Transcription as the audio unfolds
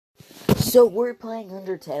So we're playing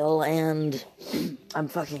Undertale, and I'm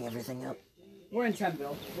fucking everything up. We're in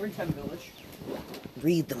Temville. We're in Temp Village.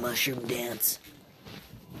 Read the mushroom dance.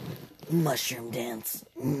 Mushroom dance.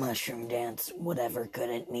 Mushroom dance. Whatever could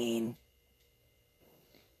it mean?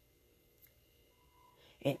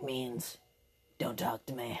 It means, don't talk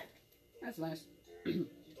to me. That's nice.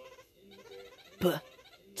 But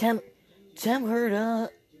Tem heard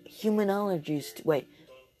human allergies to, wait.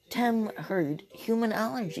 Tem heard human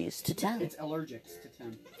allergies to Tem. It's allergics to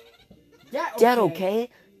Tem. That okay?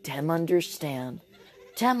 Tem understand.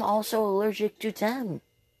 Tem also allergic to Tem.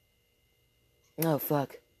 Oh,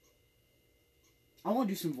 fuck. I want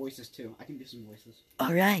to do some voices, too. I can do some voices.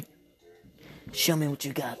 Alright. Show me what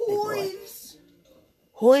you got, big boy. Hoives!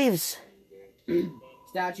 Hoives!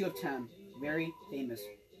 Statue of Tem. Very famous.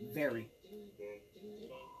 Very.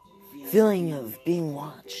 Feeling of being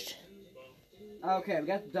watched. Okay, we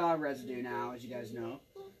got the dog residue now, as you guys know.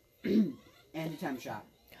 And the Tem shop.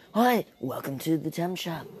 Hi, welcome to the Tem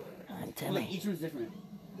shop. I'm Look, Timmy. each one's different.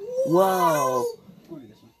 Whoa!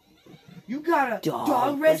 You got a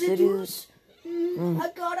dog residues? I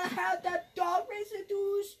gotta have that dog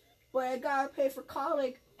residues, but I gotta pay for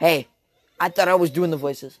colic. Hey, I thought I was doing the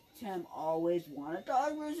voices. Tem always wanted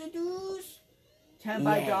dog residues. Tem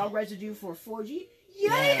buy dog residue for 4G?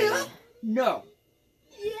 Yeah! No.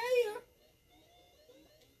 Yeah!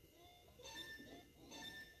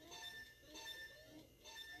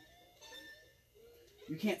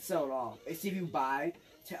 You can't sell it all. It's if you buy,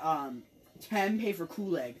 Tem pay for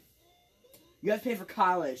Kool-Aid. You have to pay for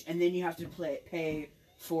college, and then you have to pay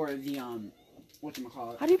for the,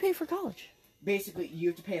 whatchamacallit. How do you pay for college? Basically, you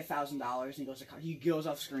have to pay $1,000, and he goes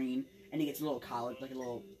off screen, and he gets a little college, like a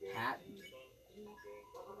little hat.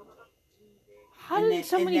 How did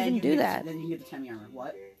someone even do that? Then you can get the Tem armor.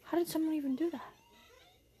 What? How did someone even do that?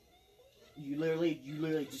 You literally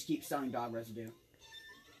just keep selling dog residue.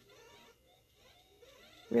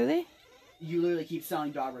 Really? You literally keep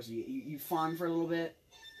selling dog residue. You farm for a little bit.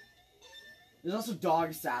 There's also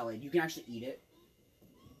dog salad. You can actually eat it.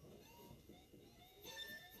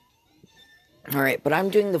 Alright, but I'm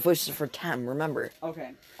doing the voices for Tem, remember.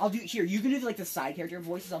 Okay. I'll do, here, you can do, like, the side character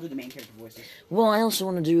voices. I'll do the main character voices. Well, I also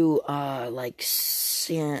want to do, I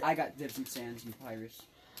got dibs and Sans and Pyrus.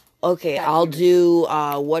 Okay, I'll do,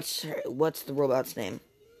 what's the robot's name?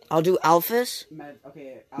 I'll do Alphys,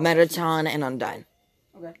 Metaton, and Undyne.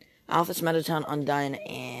 Okay. Alphys, Metaton, Undyne,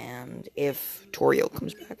 and if Toriel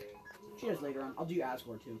comes back. She does later on. I'll do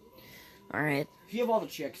Asgore, too. Alright. If you have all the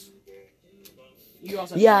chicks. You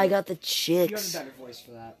also yeah, I got the You have chicks. a better voice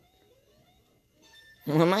for that.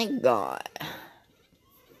 Oh my god.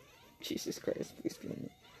 Jesus Christ, please kill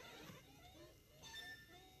me.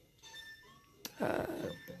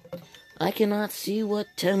 I cannot see what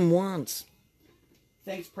Tem wants.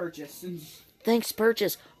 Thanks, purchase. Thanks,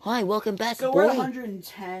 purchase. Hi, welcome back, So boy. we're at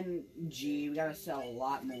 110G. We gotta sell a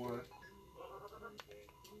lot more.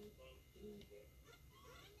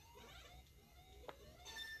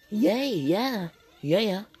 Yay, yeah.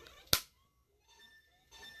 Yeah.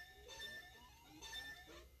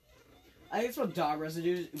 I think it's about dog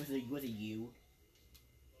residues with a U.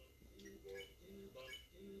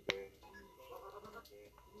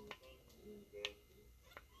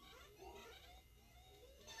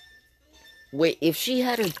 Wait, if she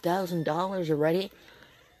had $1,000 already,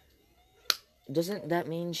 doesn't that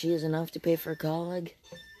mean she has enough to pay for college?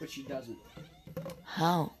 But she doesn't.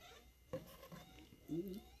 How?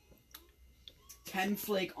 10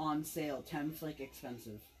 flake on sale. 10 flake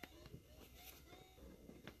expensive.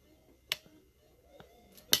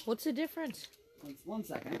 What's the difference? One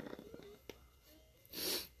second.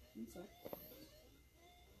 One sec.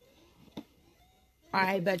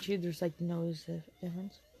 I bet you there's like no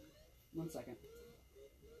difference. 1 second.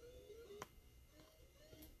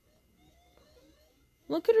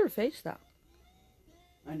 Look at her face though.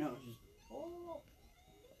 I know. Just, oh.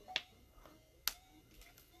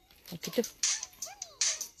 Look at the...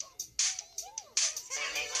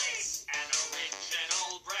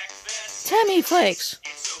 Tammy Flakes!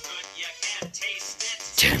 It's so good you can't taste it.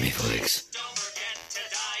 Tammy Flakes! Don't forget to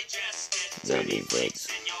digest it. Tammy Flakes.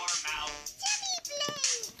 In your mouth.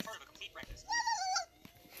 Part of a complete breakfast.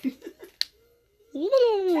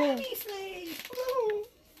 Tammy flake!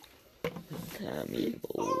 Tammy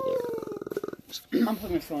Flakes. I'm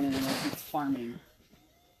putting my phone in and I'll keep farming.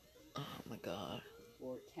 Oh my god.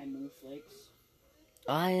 For 10 moon flakes.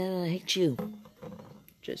 I hate you.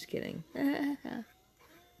 Just kidding.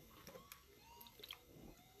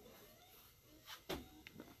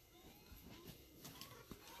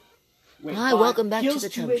 Wait, Hi, welcome back to the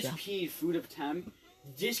Tem Tem shop. HP, food of Tem.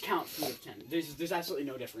 Discount food of Tem. There's absolutely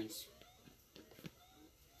no difference.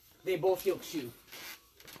 They both heal Shu.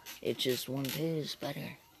 It's just one is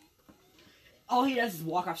better. All he does is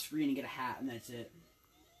walk off screen and get a hat, and that's it.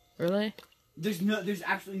 Really? There's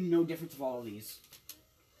absolutely no difference of all of these.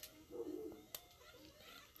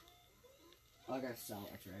 Oh, I gotta sell.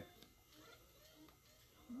 That's right.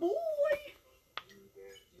 Boy.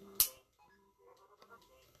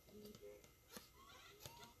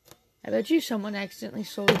 I bet you someone accidentally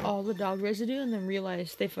sold all the dog residue and then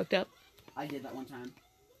realized they fucked up. I did that one time.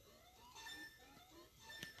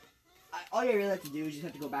 All you really have to do is you just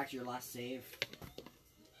have to go back to your last save.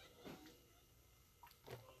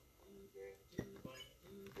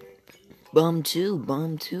 Bum 2,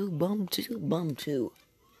 bum 2, bum 2, bum 2.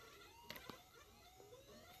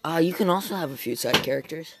 You can also have a few side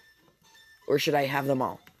characters. Or should I have them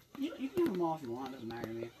all? You can do them all if you want. It doesn't matter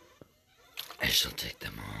to me. I shall take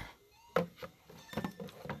them all.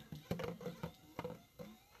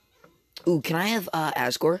 Ooh, can I have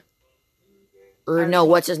Asgore? Or no,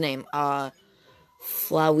 what's his name?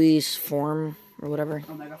 Flowey's form or whatever.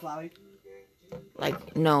 Omega Flowey?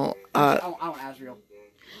 Like, no. I want Asriel.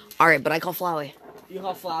 Alright, but I call Flowey. You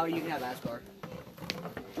call Flowey, you can have Asgore.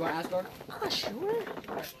 You want Asgore? Sure.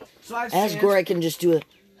 So I have Asgore, I can just do a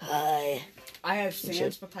hi. I have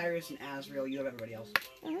Sans, Papyrus, and Asriel. You have everybody else.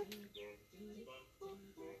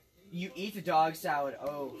 You eat the dog salad.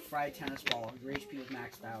 Oh, fried tennis ball. Your HP was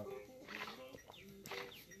maxed out.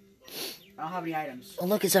 I don't have any items. Oh,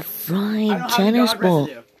 look, it's a I fried don't have any tennis dog ball.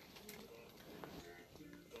 residue.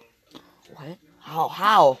 What?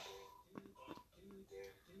 How?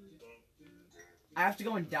 I have to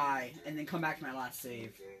go and die, and then come back to my last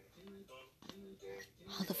save.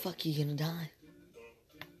 How the fuck are you gonna die?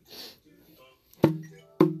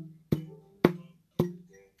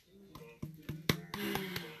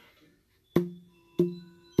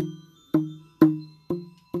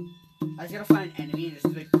 I just gotta find an enemy and just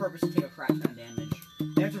like purposely take a crap ton of damage.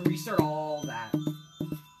 They have to restart all that.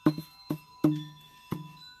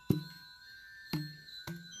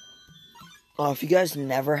 Oh, if you guys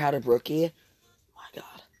never had a brookie, my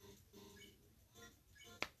god.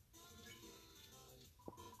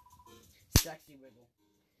 Sexy wiggle.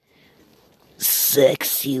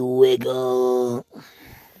 Sexy wiggle.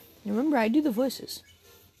 Remember, I do the voices.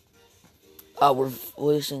 We're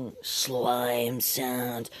voicing slime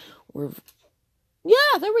sounds.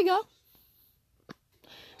 Yeah, there we go.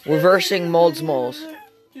 We're versing Molds Moles.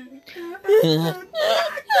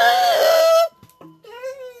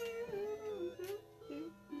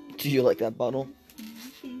 Do you like that bottle?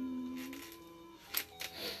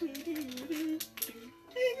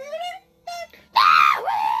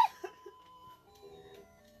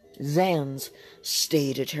 Zans,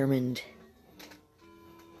 stay determined.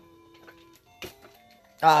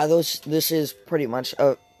 This is pretty much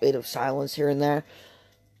a bit of silence here and there.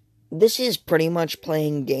 This is pretty much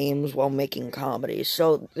playing games while making comedy,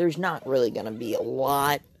 so there's not really gonna be a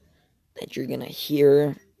lot that you're gonna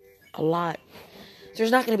hear. A lot.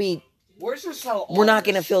 There's not gonna be. Where's your cell? We're not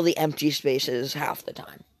gonna fill the empty spaces half the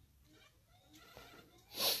time.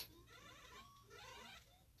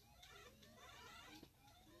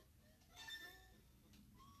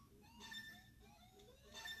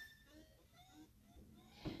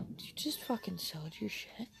 Did you just fucking sell your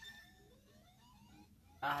shit?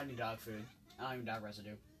 I don't have any dog food. I don't have any dog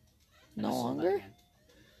residue. I No just sold that longer? again.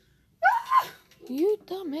 You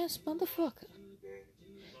dumbass motherfucker.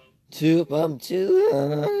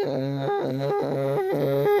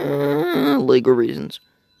 Legal reasons.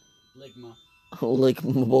 Ligma.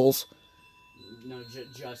 Ligma balls. No,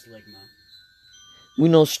 just Ligma.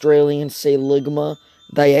 When Australians say ligma,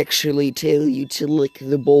 they actually tell you to lick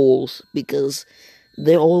the balls because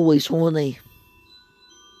they're always horny.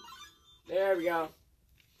 There we go.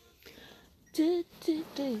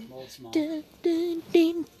 Mold small.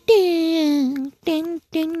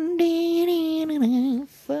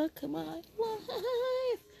 Fuck my life.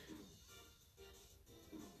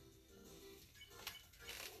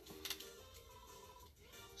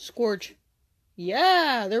 Scorch.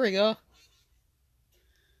 Yeah, there we go.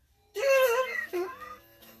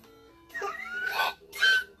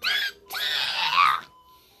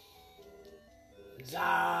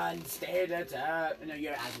 Zan, stay the top. No, you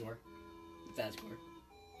have Asgore. It's Asgore.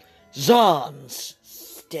 Zons,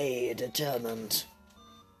 stay determined.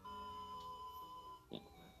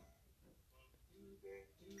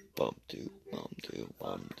 Bum do, bum do,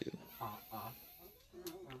 bum do.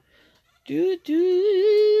 Do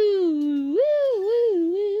do.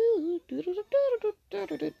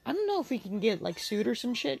 I don't know if we can get like sued or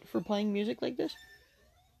some shit for playing music like this.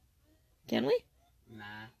 Can we?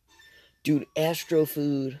 Nah, Dude, Astro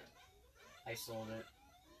Food. I sold it.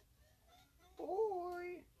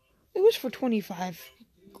 It was for 25.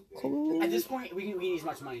 Cool. At this point, we need as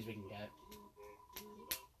much money as we can get.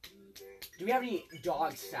 Do we have any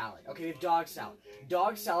dog salad? Okay, we have dog salad.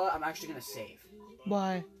 Dog salad, I'm actually gonna save.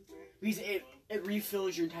 Why? Because it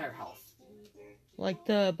refills your entire health. Like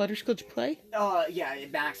the butterscotch play? Yeah,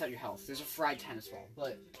 it maxes out your health. There's a fried tennis ball,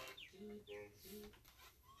 but...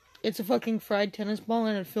 It's a fucking fried tennis ball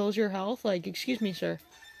and it fills your health? Like, excuse me, sir.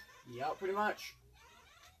 Yep, pretty much.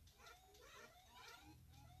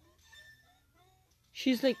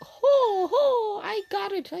 She's like, ho, ho, I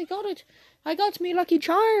got it. I got me Lucky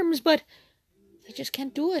Charms, but I just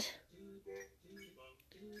can't do it.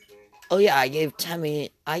 Oh yeah, I gave Tammy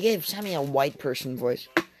a white person voice.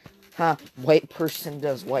 Huh, white person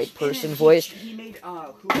does white person voice. He made,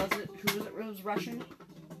 who was it was Russian?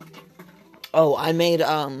 Oh, I made,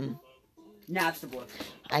 Napstablook.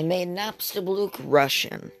 I made Napstablook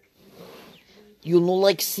Russian. You know,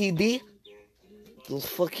 like CD? You'll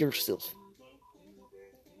fuck yourself.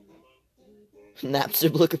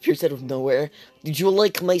 Napstablook appears out of nowhere. Did you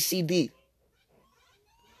like my CD?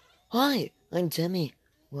 Hi, I'm Timmy.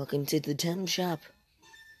 Welcome to the Tim Shop.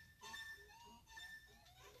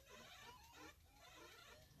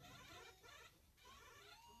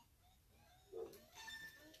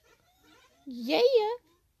 Yeah.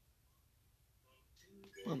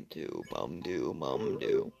 Bum do, bum do, bum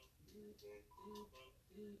do.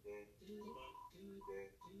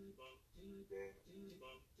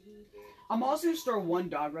 I'm also going to store one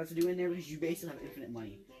dog residue in there because you basically have infinite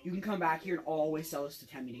money. You can come back here and always sell this to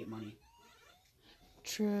Temmie to get money.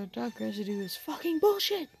 True, dog residue is fucking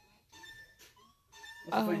bullshit.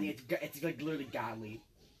 What's the funny thing? It's like literally godly.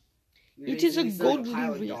 It is a godly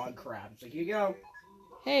pile of real. dog crap. It's like, here you go.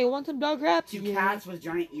 Hey, want some dog crap? 2 cats with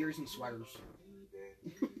giant ears and sweaters.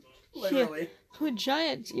 Literally. With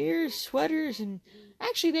giant ears, sweaters, and...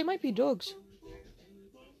 Actually, they might be dogs.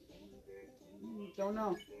 Don't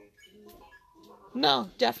know. No,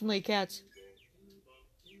 definitely cats.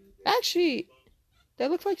 Actually, they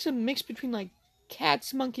look like some mix between, like,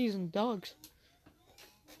 cats, monkeys, and dogs.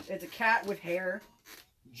 It's a cat with hair.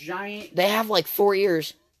 Giant... They have like 4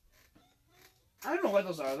 ears. I don't know what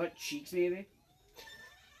those are. Like cheeks, maybe?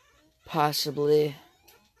 Possibly.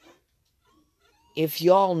 If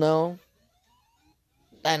y'all know,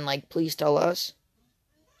 then, like, please tell us.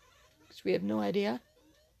 Because we have no idea.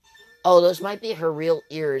 Oh, those might be her real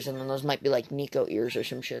ears, and then those might be, like, Nico ears or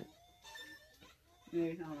some shit.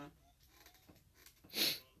 Maybe, I don't know.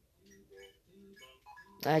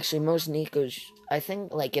 Actually, most Nikos, I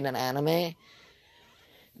think, like, in an anime,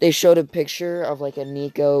 they showed a picture of, like, a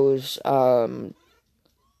Nico's,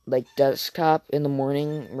 like, desktop in the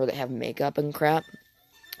morning where they have makeup and crap.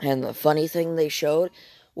 And the funny thing they showed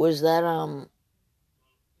was that,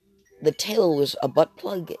 the tail was a butt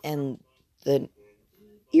plug and the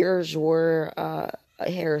ears were, a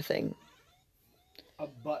hair thing. A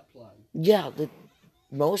butt plug. Yeah, the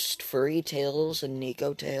most furry tails and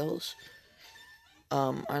Nico tails,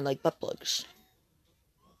 are like butt plugs.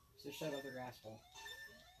 So shut up their asshole.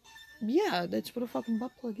 Yeah, that's what a fucking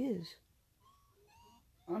butt plug is.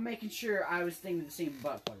 I'm making sure I was thinking the same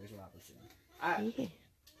butt plug as what I was doing. Yeah.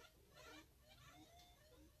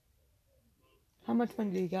 How much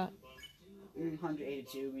money do you got?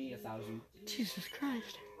 182, we need 1,000. Jesus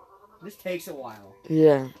Christ. This takes a while.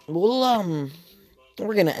 Yeah, well,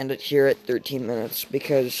 we're gonna end it here at 13 minutes,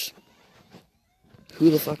 because who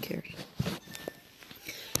the fuck cares?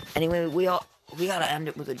 Anyway, we gotta end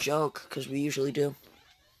it with a joke, because we usually do.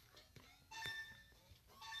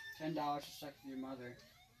 $10 to sex with your mother.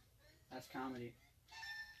 That's comedy.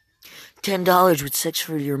 $10 with sex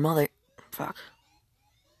for your mother. Fuck.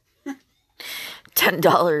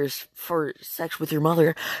 $10 for sex with your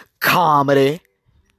mother. Comedy.